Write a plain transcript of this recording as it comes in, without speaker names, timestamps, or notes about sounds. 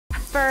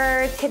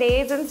For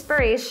today's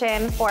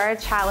inspiration for our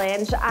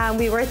challenge,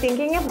 we were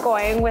thinking of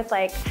going with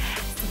like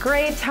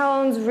gray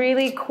tones,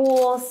 really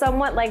cool,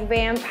 somewhat like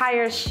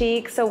vampire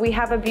chic. So we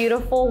have a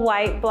beautiful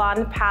white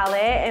blonde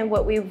palette, and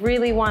what we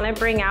really want to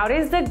bring out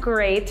is the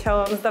gray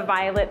tones, the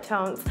violet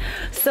tones.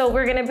 So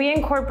we're going to be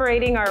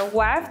incorporating our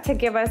weft to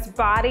give us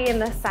body in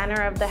the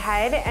center of the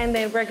head, and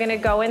then we're going to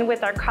go in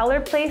with our color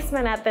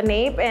placement at the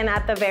nape and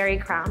at the very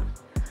crown.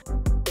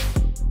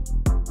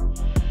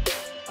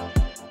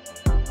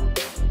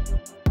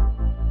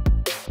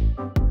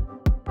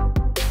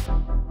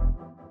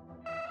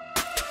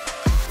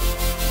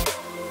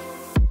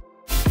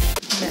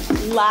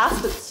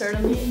 Last but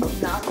certainly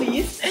not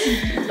least,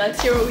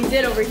 let's hear what we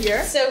did over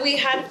here. So we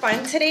had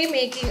fun today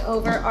making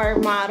over our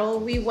model.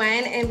 We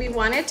went and we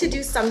wanted to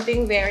do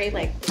something very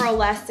like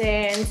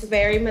pearlescent,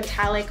 very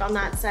metallic on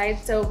that side.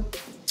 So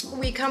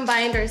we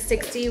combined our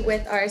 60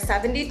 with our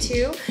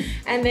 72,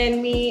 and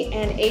then me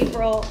and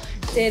April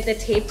did the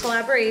tape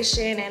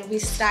collaboration, and we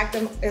stacked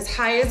them as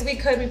high as we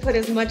could. We put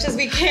as much as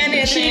we can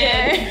in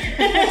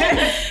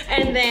there.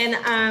 And then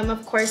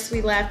of course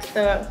we left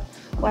the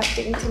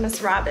wefting to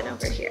Miss Robin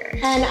over here.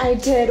 And I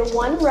did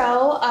one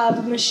row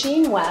of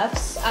machine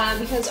wefts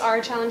because our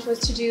challenge was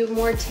to do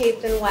more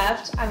tape than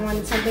weft. I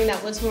wanted something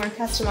that was more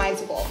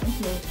customizable.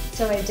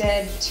 So I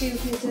did 2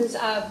 pieces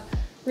of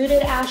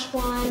rooted ash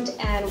blonde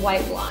and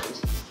white blonde.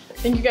 I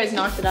think you guys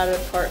knocked it out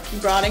of the park. You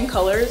brought in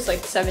colors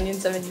like 70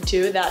 and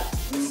 72 that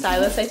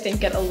stylists I think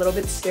get a little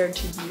bit scared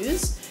to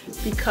use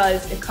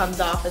because it comes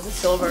off as a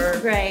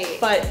silver. Right.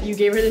 But you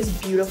gave her this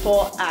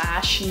beautiful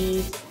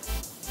ashy,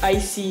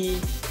 icy,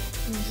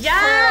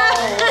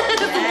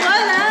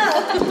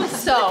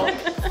 so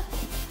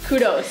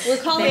kudos. We're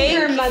calling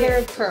her Mother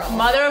of Pearl.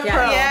 Mother of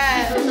Pearl.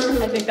 Yeah.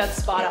 I think that's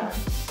spot on.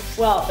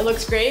 Well, it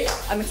looks great.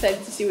 I'm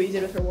excited to see what you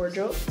did with her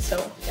wardrobe.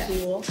 So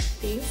we will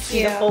see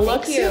the full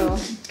look soon.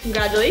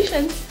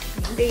 Congratulations.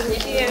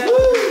 Thank you.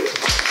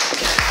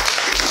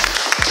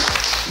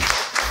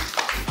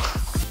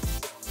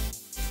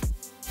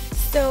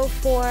 So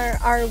for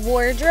our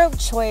wardrobe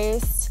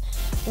choice,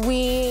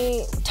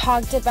 we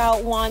talked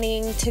about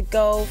wanting to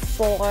go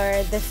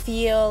for the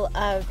feel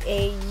of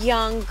a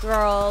young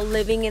girl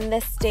living in the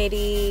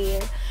city,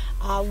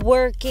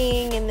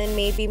 working, and then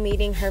maybe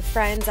meeting her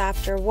friends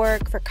after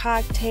work for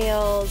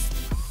cocktails.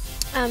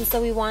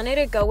 So we wanted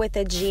to go with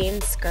a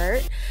jean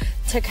skirt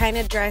to kind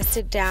of dress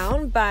it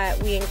down,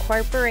 but we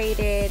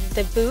incorporated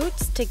the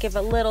boots to give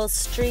a little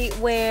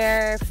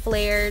streetwear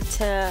flair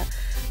to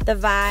the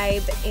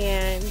vibe,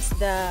 and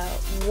the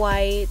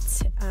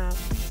white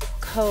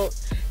coat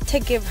to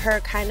give her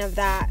kind of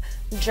that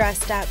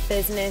dressed up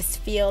business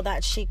feel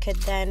that she could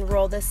then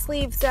roll the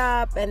sleeves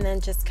up and then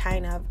just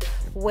kind of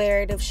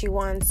wear it if she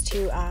wants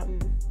to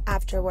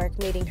after work,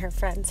 meeting her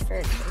friends for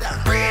a drink.